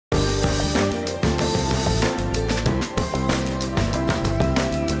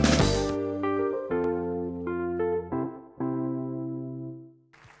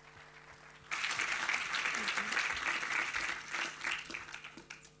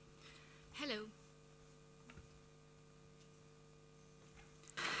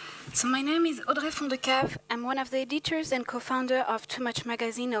So my name is Audrey Fondecave. I'm one of the editors and co-founder of Too Much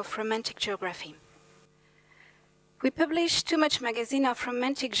Magazine of Romantic Geography. We publish Too Much Magazine of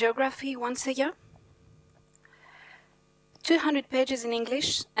Romantic Geography once a year. 200 pages in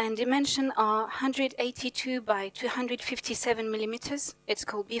English, and dimensions are 182 by 257 millimeters. It's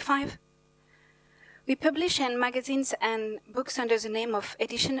called B5. We publish in magazines and books under the name of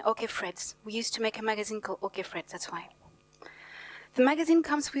Edition OK Freds. We used to make a magazine called OK Freds, that's why. The magazine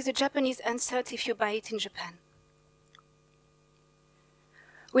comes with a Japanese insert if you buy it in Japan.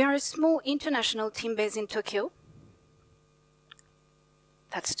 We are a small international team based in Tokyo.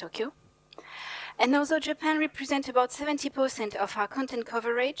 That's Tokyo. And although Japan represents about 70% of our content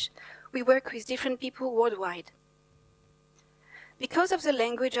coverage, we work with different people worldwide. Because of the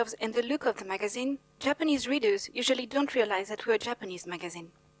language and the look of the magazine, Japanese readers usually don't realize that we're a Japanese magazine.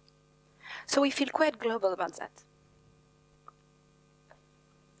 So we feel quite global about that.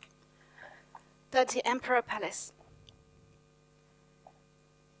 That's the Emperor Palace.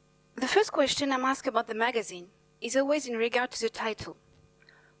 The first question I'm asked about the magazine is always in regard to the title.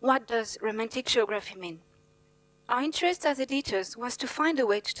 What does romantic geography mean? Our interest as editors was to find a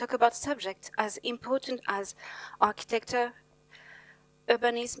way to talk about subjects as important as architecture,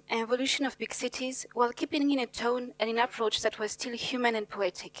 urbanism, and evolution of big cities, while keeping in a tone and an approach that was still human and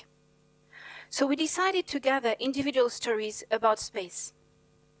poetic. So we decided to gather individual stories about space.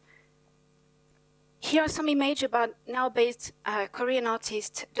 Here are some images about now-based Korean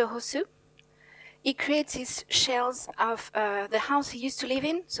artist Do Ho-soo. He creates his shells of the house he used to live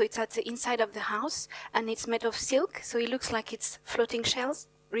in, so it's at the inside of the house, and it's made of silk, so it looks like it's floating shells.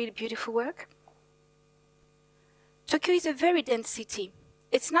 Really beautiful work. Tokyo is a very dense city.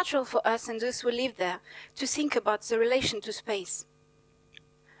 It's natural for us and those who live there to think about the relation to space.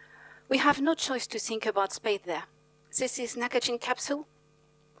 We have no choice to think about space there. This is Nakajin Capsule.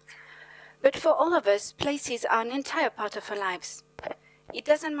 But for all of us, places are an entire part of our lives. It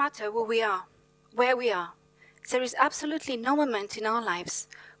doesn't matter who we are, where we are. There is absolutely no moment in our lives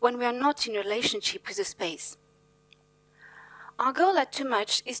when we are not in relationship with the space. Our goal at Too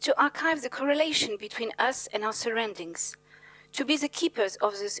Much is to archive the correlation between us and our surroundings, to be the keepers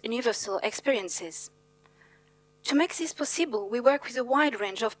of these universal experiences. To make this possible, we work with a wide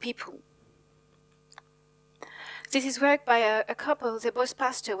range of people. This is work by a couple. They both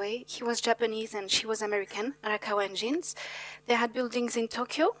passed away. He was Japanese and she was American, Arakawa and Jeans. They had buildings in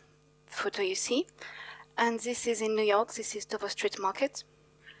Tokyo, the photo you see, and this is in New York. This is Dover Street Market.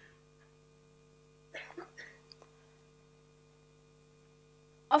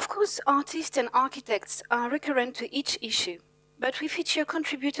 Of course, artists and architects are recurrent to each issue, but we feature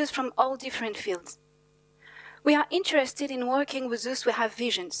contributors from all different fields. We are interested in working with those who have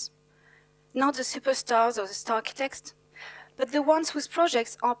visions, not the superstars or the star architects, but the ones whose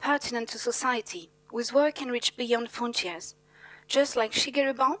projects are pertinent to society, whose work can reach beyond frontiers. Just like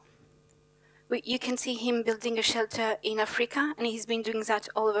Shigeru Ban, you can see him building a shelter in Africa, and he's been doing that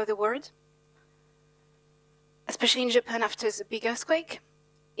all over the world, especially in Japan after the big earthquake.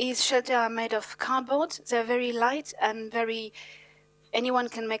 His shelters are made of cardboard. They're very light and anyone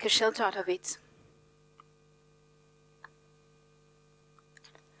can make a shelter out of it.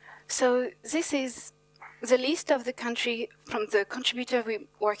 So this is the list of the country from the contributor we're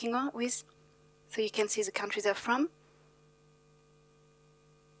working with. So you can see the countries they're from.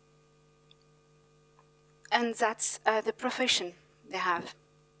 And that's the profession they have.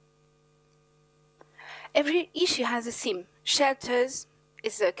 Every issue has a theme. Shelters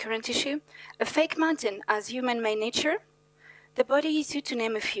is a current issue. A fake mountain as human-made nature. The body issue, to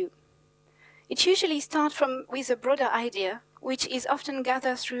name a few. It usually starts with a broader idea, which is often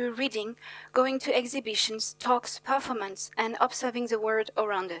gathered through reading, going to exhibitions, talks, performance, and observing the world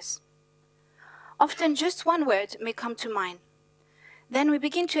around us. Often just one word may come to mind. Then we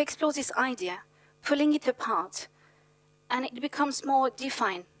begin to explore this idea, pulling it apart, and it becomes more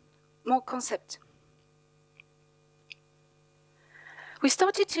defined, more concept. We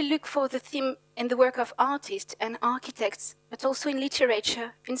started to look for the theme in the work of artists and architects, but also in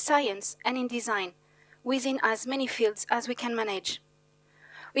literature, in science, and in design, within as many fields as we can manage.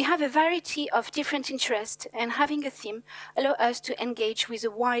 We have a variety of different interests, and having a theme allows us to engage with a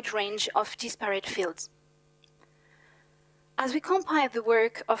wide range of disparate fields. As we compile the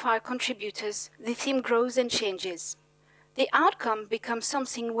work of our contributors, the theme grows and changes. The outcome becomes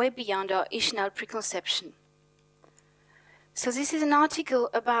something way beyond our original preconception. So this is an article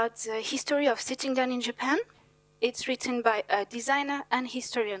about the history of sitting down in Japan. It's written by a designer and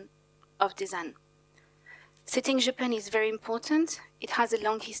historian of design. Sitting Japan is very important. It has a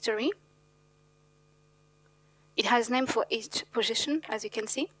long history. It has name for each position, as you can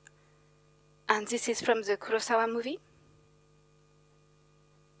see. And this is from the Kurosawa movie.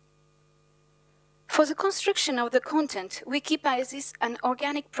 For the construction of the content, we keep this an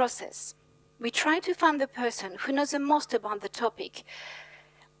organic process. We try to find the person who knows the most about the topic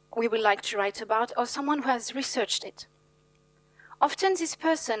we would like to write about, or someone who has researched it. Often this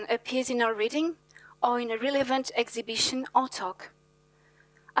person appears in our reading or in a relevant exhibition or talk.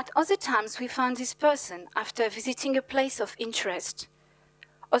 At other times, we find this person after visiting a place of interest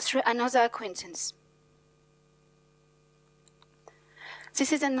or through another acquaintance.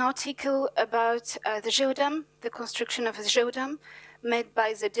 This is an article about the geodome, the construction of the geodome, made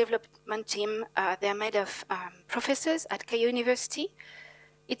by the development team. They're made of professors at Keio University.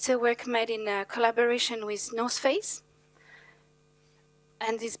 It's a work made in collaboration with North Face,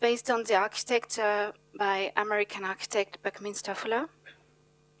 and is based on the architecture by American architect Buckminster Fuller.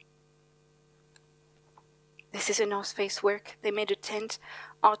 This is a North Face work. They made a tent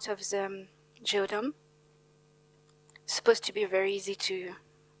out of the geodome. Supposed to be very easy to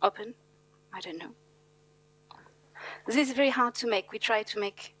open. I don't know. This is very hard to make. We try to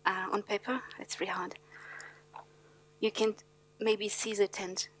make on paper. It's very hard. You can maybe see the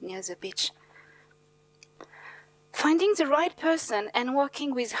tent near the beach. Finding the right person and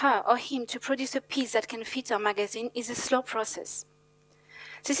working with her or him to produce a piece that can fit our magazine is a slow process.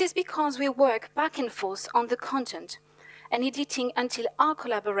 This is because we work back and forth on the content and editing until our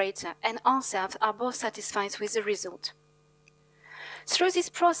collaborator and ourselves are both satisfied with the result. Through this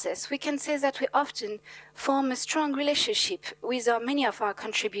process, we can say that we often form a strong relationship with many of our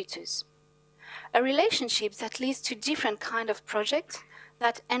contributors. A relationship that leads to different kinds of projects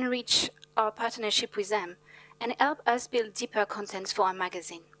that enrich our partnership with them and help us build deeper contents for our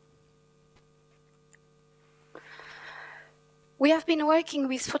magazine. We have been working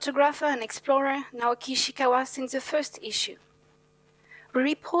with photographer and explorer Naoki Ishikawa since the first issue. We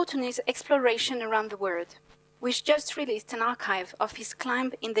report on his exploration around the world, which just released an archive of his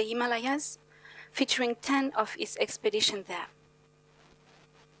climb in the Himalayas, featuring 10 of his expeditions there.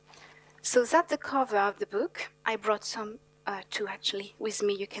 So that's the cover of the book. I brought some, two actually, with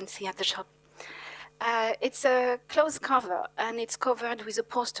me, you can see at the shop. It's a closed cover, and it's covered with a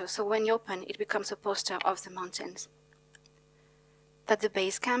poster, so when you open, it becomes a poster of the mountains. That's the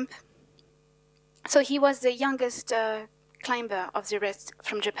base camp. So he was the youngest climber of the rest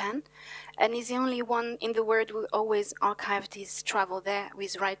from Japan, and is the only one in the world who always archived his travel there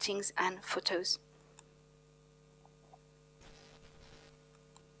with writings and photos.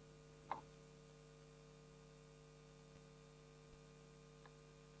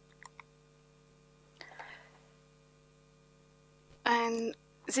 And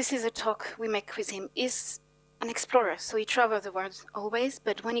this is a talk we make with him. He's an explorer, so he travels the world always,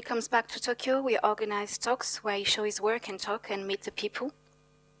 but when he comes back to Tokyo, we organize talks where he shows his work and talk and meet the people.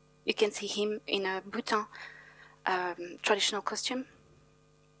 You can see him in a Bhutan traditional costume.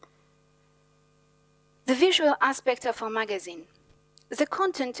 The visual aspect of our magazine. The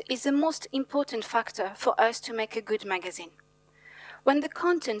content is the most important factor for us to make a good magazine. When the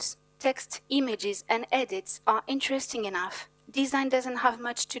contents, text, images, and edits are interesting enough, design doesn't have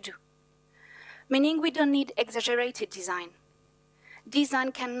much to do. Meaning we don't need exaggerated design.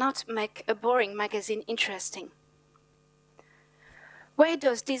 Design cannot make a boring magazine interesting. Where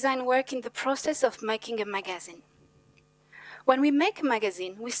does design work in the process of making a magazine? When we make a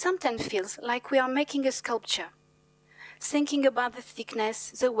magazine, we sometimes feel like we are making a sculpture. Thinking about the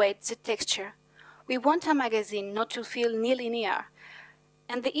thickness, the weight, the texture, we want our magazine not to feel nonlinear.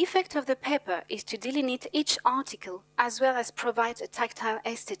 And the effect of the paper is to delineate each article as well as provide a tactile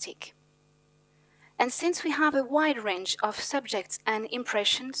aesthetic. And since we have a wide range of subjects and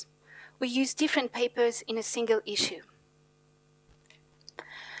impressions, we use different papers in a single issue.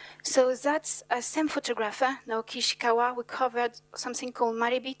 So that's a same photographer, Naoki Ishikawa, who covered something called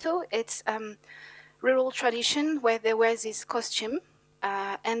Maribito. It's rural tradition where they wear this costume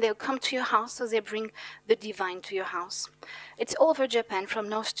and they'll come to your house, so they bring the divine to your house. It's all over Japan, from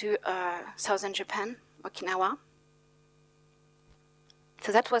north to southern Japan, Okinawa.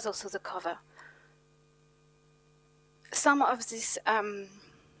 So that was also the cover. Some of this,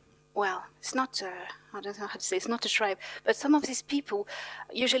 well, it's not, I don't know how to say, it's not a tribe, but some of these people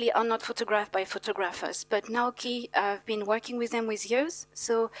usually are not photographed by photographers. But Naoki, I've been working with them with years,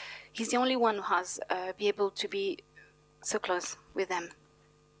 so he's the only one who has been able to be so close with them.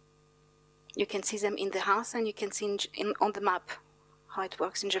 You can see them in the house, and you can see on the map how it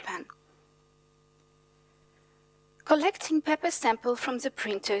works in Japan. Collecting paper sample from the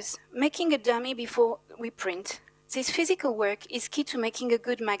printers, making a dummy before we print. This physical work is key to making a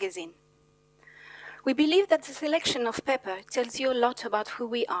good magazine. We believe that the selection of paper tells you a lot about who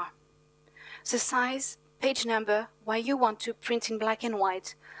we are. The size, page number, why you want to print in black and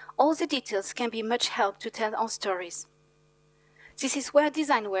white, all the details can be much help to tell our stories. This is where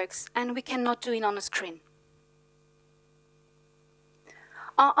design works, and we cannot do it on a screen.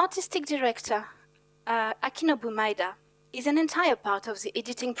 Our artistic director, Akinobu Maeda, is an entire part of the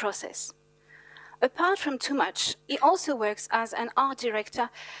editing process. Apart from too much, he also works as an art director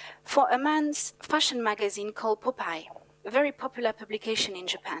for a men's fashion magazine called Popeye, a very popular publication in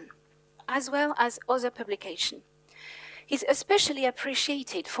Japan, as well as other publications. He's especially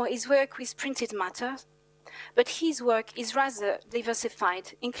appreciated for his work with printed matter, but his work is rather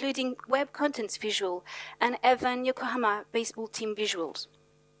diversified, including web contents visual and even Yokohama baseball team visuals.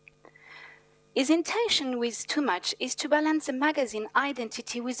 His intention with Too Much is to balance the magazine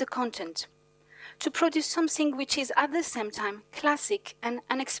identity with the content, to produce something which is at the same time classic and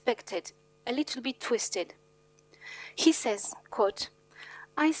unexpected, a little bit twisted. He says, quote,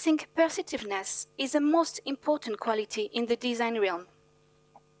 "I think perceptiveness is the most important quality in the design realm."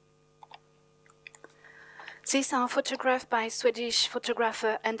 These are photographs by Swedish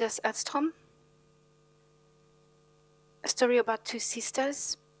photographer Anders Edström. A story about two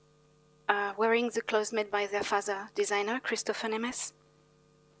sisters wearing the clothes made by their father designer, Christopher Nemes.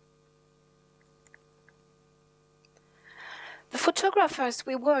 The photographers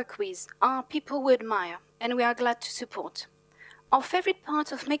we work with are people we admire and we are glad to support. Our favorite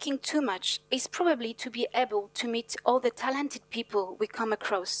part of making Too Much is probably to be able to meet all the talented people we come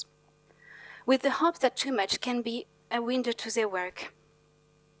across, with the hope that Too Much can be a window to their work.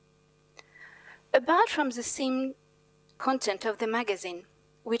 Apart from the theme content of the magazine,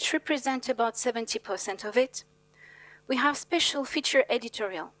 which represent about 70% of it, we have special feature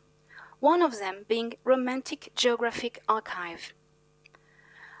editorial, one of them being Romantic Geographic Archive.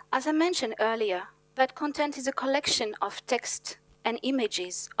 As I mentioned earlier, that content is a collection of text and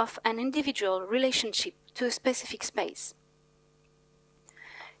images of an individual relationship to a specific space.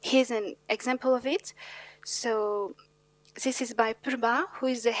 Here's an example of it. So this is by Purba, who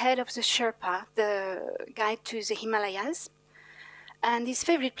is the head of the Sherpa, the guide to the Himalayas. And his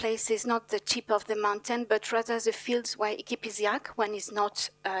favorite place is not the tip of the mountain, but rather the fields where he keeps his yak when he's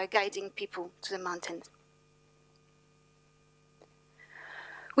not guiding people to the mountain.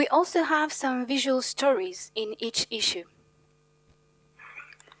 We also have some visual stories in each issue.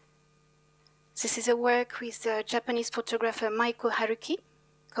 This is a work with the Japanese photographer Maiko Haruki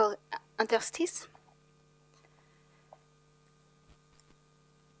called Interstice.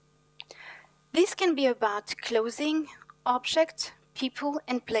 This can be about clothing, objects, people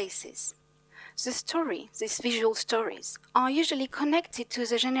and places. The story, these visual stories, are usually connected to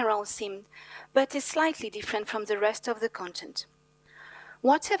the general theme, but is slightly different from the rest of the content.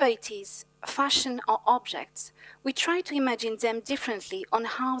 Whatever it is, fashion or objects, we try to imagine them differently on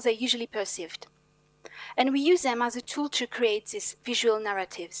how they're usually perceived. And we use them as a tool to create these visual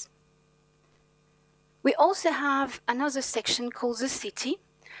narratives. We also have another section called The City,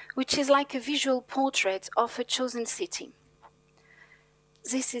 which is like a visual portrait of a chosen city.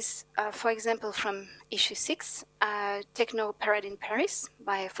 This is, for example, from issue 6, Techno Parade in Paris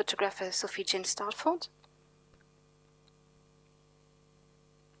by photographer Sophie Jane Starford.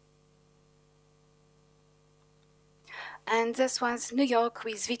 And this was New York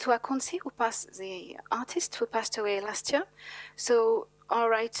with Vito Aconci, the artist who passed away last year. So our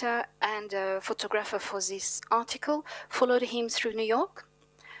writer and photographer for this article followed him through New York,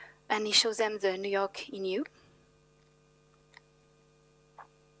 and he shows them the New York he knew.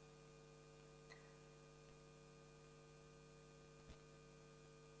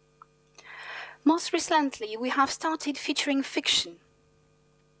 Most recently, we have started featuring fiction,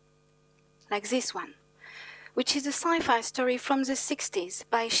 like this one, which is a sci-fi story from the 60s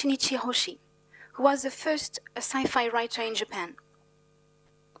by Shinichi Hoshi, who was the first sci-fi writer in Japan.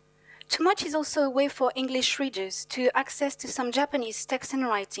 Too Much is also a way for English readers to access to some Japanese text and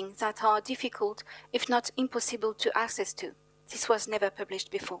writing that are difficult, if not impossible, to access to. This was never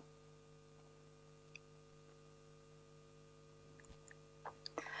published before.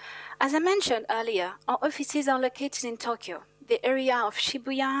 As I mentioned earlier, our offices are located in Tokyo, the area of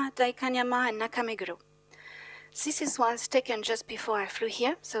Shibuya, Daikanyama, and Nakameguro. This was taken just before I flew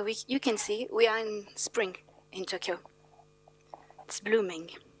here, so you can see we are in spring in Tokyo. It's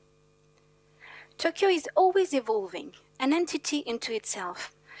blooming. Tokyo is always evolving, an entity into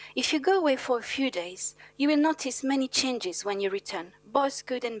itself. If you go away for a few days, you will notice many changes when you return, both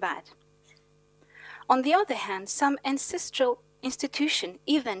good and bad. On the other hand, some ancestral institutions,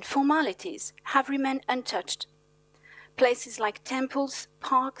 even formalities, have remained untouched. Places like temples,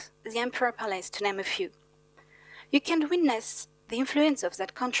 parks, the Emperor Palace, to name a few. You can witness the influence of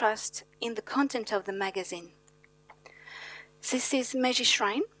that contrast in the content of the magazine. This is Meiji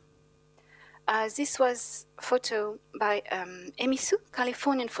Shrine. This was a photo by Emisu,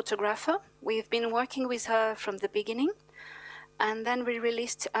 Californian photographer. We've been working with her from the beginning. And then we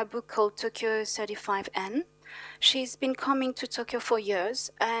released a book called Tokyo 35N. She's been coming to Tokyo for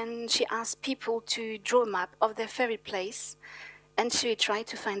years, and she asked people to draw a map of their favorite place, and she tried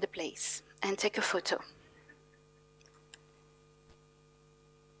to find the place and take a photo.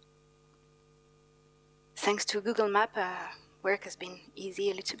 Thanks to Google Map, work has been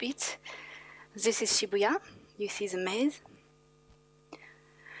easy a little bit. This is Shibuya. You see the maze.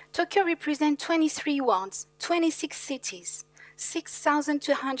 Tokyo represents 23 wards, 26 cities,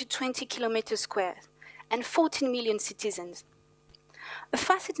 6,220 kilometers square, and 14 million citizens. A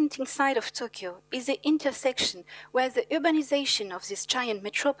fascinating side of Tokyo is the intersection where the urbanization of this giant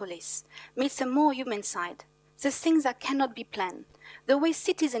metropolis meets a more human side, the things that cannot be planned, the way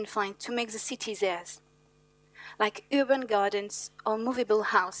citizens find to make the city theirs, like urban gardens or movable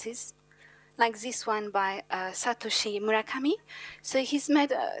houses, like this one by Satoshi Murakami. So he's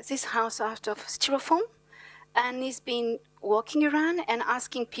made this house out of styrofoam, and he's been walking around and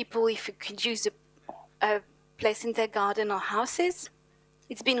asking people if he could use a place in their garden or houses.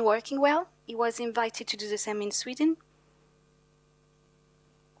 It's been working well. He was invited to do the same in Sweden.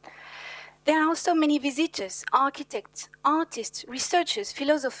 There are also many visitors, architects, artists, researchers,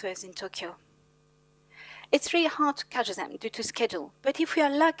 philosophers in Tokyo. It's really hard to catch them due to schedule, but if we are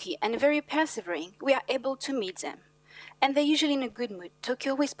lucky and very persevering, we are able to meet them. And they're usually in a good mood.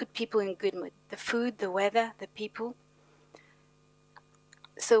 Tokyo always puts people in good mood. The food, the weather, the people.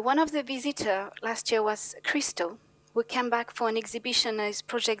 So one of the visitors last year was Christo, who came back for an exhibition on his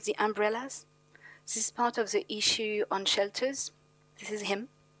project, The Umbrellas. This is part of the issue on shelters. This is him.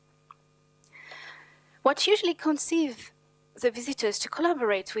 What usually conceives the visitors to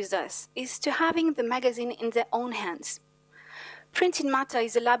collaborate with us is to having the magazine in their own hands. Printing matter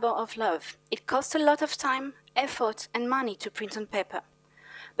is a labor of love. It costs a lot of time, effort, and money to print on paper.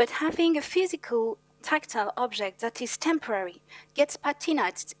 But having a physical, tactile object that is temporary, gets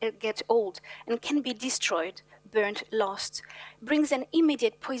patinated, gets old, and can be destroyed, burnt, lost, brings an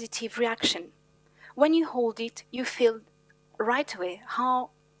immediate positive reaction. When you hold it, you feel right away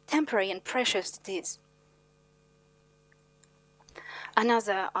how temporary and precious it is.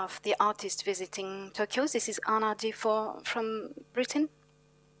 Another of the artists visiting Tokyo, this is Anna D. from Britain.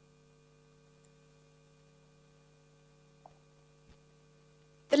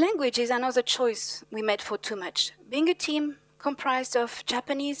 The language is another choice we made for too much. Being a team comprised of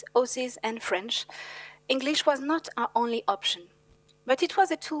Japanese, Aussies, and French, English was not our only option. But it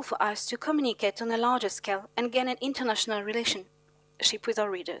was a tool for us to communicate on a larger scale and gain an international relationship with our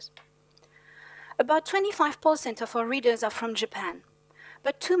readers. About 25% of our readers are from Japan.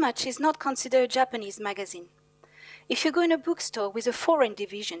 But too much is not considered a Japanese magazine. If you go in a bookstore with a foreign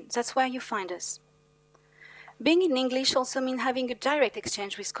division, that's where you find us. Being in English also means having a direct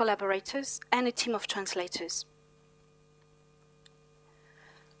exchange with collaborators and a team of translators.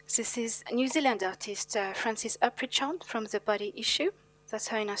 This is New Zealand artist Frances Pritchard from The Body Issue. That's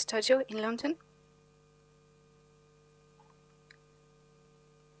her in our studio in London.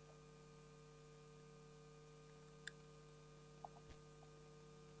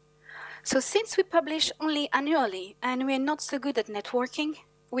 So since we publish only annually and we are not so good at networking,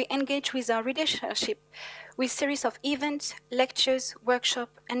 we engage with our readership with a series of events, lectures,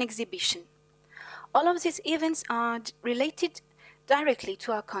 workshops, and exhibitions. All of these events are related directly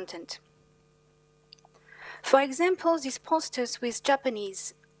to our content. For example, these posters with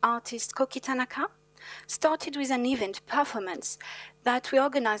Japanese artist Koki Tanaka started with an event performance that we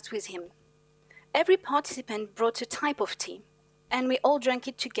organized with him. Every participant brought a type of tea, and we all drank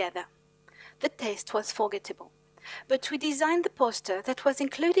it together. The taste was forgettable, but we designed the poster that was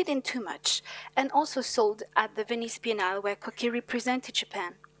included in Too Much and also sold at the Venice Biennale where Koki represented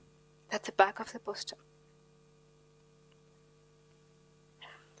Japan. That's the back of the poster.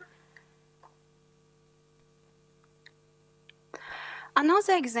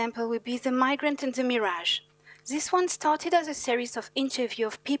 Another example would be the Migrant and the Mirage. This one started as a series of interviews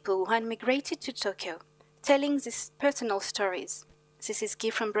of people who had migrated to Tokyo, telling these personal stories. This is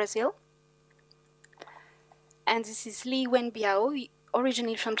Guy from Brazil. And this is Li Wenbiao,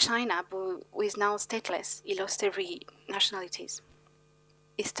 originally from China, but who is now stateless. He lost every nationalities.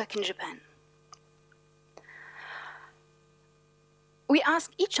 He's stuck in Japan. We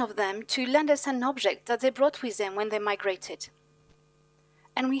asked each of them to lend us an object that they brought with them when they migrated.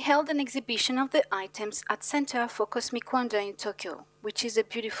 And we held an exhibition of the items at Center for Cosmic Wonder in Tokyo, which is a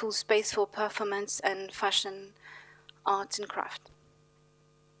beautiful space for performance and fashion art and craft.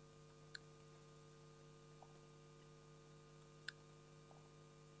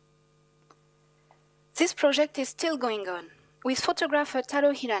 This project is still going on, with photographer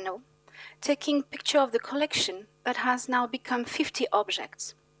Taro Hirano taking picture of the collection that has now become 50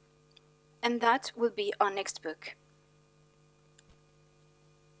 objects. And that will be our next book.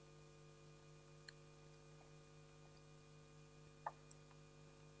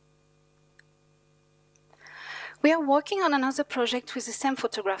 We are working on another project with the same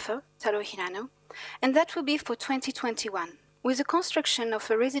photographer, Taro Hirano, and that will be for 2021, with the construction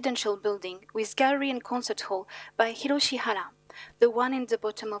of a residential building with gallery and concert hall by Hiroshi Hara, the one in the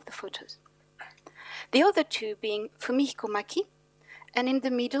bottom of the photos. The other two being Fumihiko Maki, and in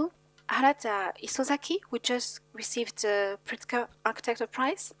the middle, Harata Isozaki, who just received the Pritzker Architecture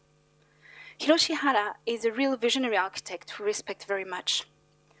Prize. Hiroshi Hara is a real visionary architect we respect very much.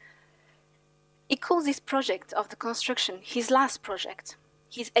 He calls this project of the construction his last project.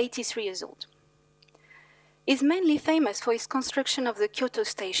 He's 83 years old. He's mainly famous for his construction of the Kyoto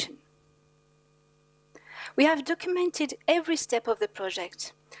station. We have documented every step of the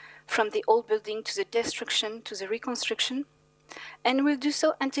project, from the old building to the destruction to the reconstruction, and we'll do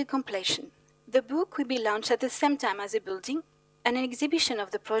so until completion. The book will be launched at the same time as the building, and an exhibition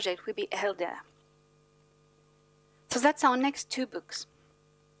of the project will be held there. So that's our next two books.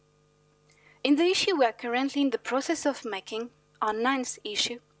 In the issue we are currently in the process of making, our 9th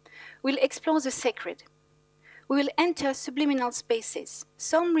issue, we'll explore the sacred. We will enter subliminal spaces,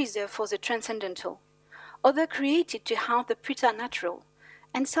 some reserved for the transcendental, others created to house the preternatural,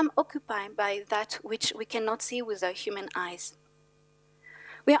 and some occupied by that which we cannot see with our human eyes.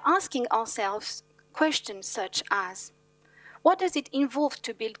 We are asking ourselves questions such as, what does it involve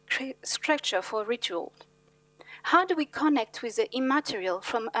to build structure for a ritual? How do we connect with the immaterial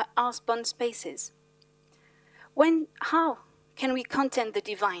from our earthbound spaces? How can we contain the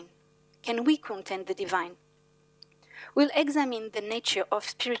divine? Can we contain the divine? We'll examine the nature of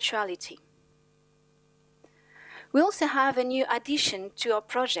spirituality. We also have a new addition to our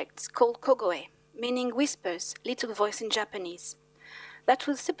project called Kogoe, meaning whispers, little voice in Japanese, that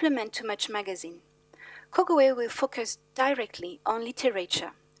will supplement Too Much magazine. Kogoe will focus directly on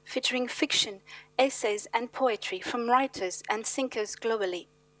literature, featuring fiction, essays, and poetry from writers and thinkers globally.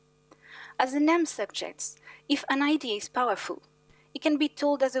 As the name suggests, if an idea is powerful, it can be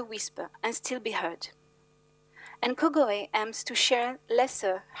told as a whisper and still be heard. And Kogoe aims to share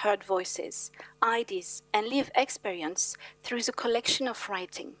lesser heard voices, ideas, and live experience through the collection of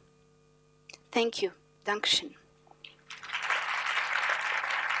writing. Thank you. Dankeschön.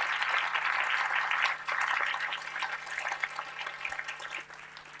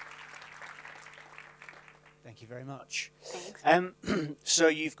 Thank you very much. Thanks. So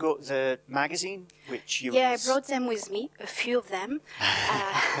you've got the magazine, which you... Yeah, I brought them with me, a few of them.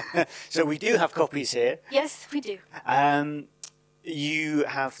 So we do have copies here. Yes, we do. You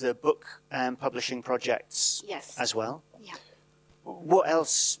have the book publishing projects as well. Yeah. What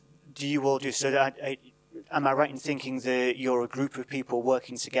else do you all do? So am I right in thinking that you're a group of people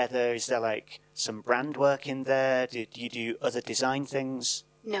working together? Is there like some brand work in there? Do you do other design things?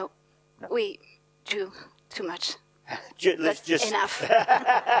 No, we do too much. Let's just enough.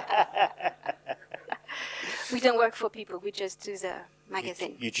 We don't work for people. We just do the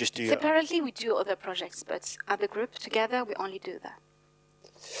magazine. You just do. Separately, we do other projects, but as a group together, we only do that.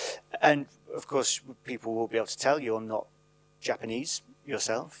 And of course, people will be able to tell you're not Japanese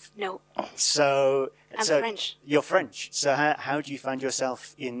yourself. No. So I'm French. You're French. So how do you find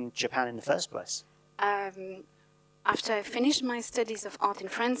yourself in Japan in the first place? After I finished my studies of art in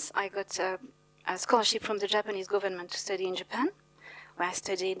France, I got a scholarship from the Japanese government to study in Japan, where I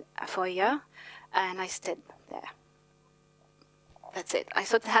studied for a year, and I stayed there. That's it. I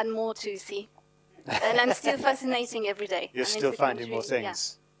thought I had more to see, and I'm still fascinating every day. You're still finding more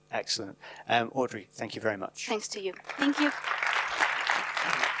things. Yeah. Excellent. Audrey, thank you very much. Thanks to you. Thank you.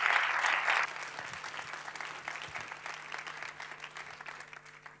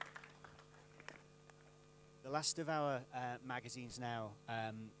 The last of our magazines now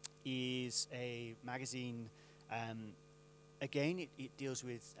is a magazine, again, it deals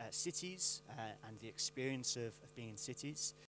with cities and the experience of being in cities.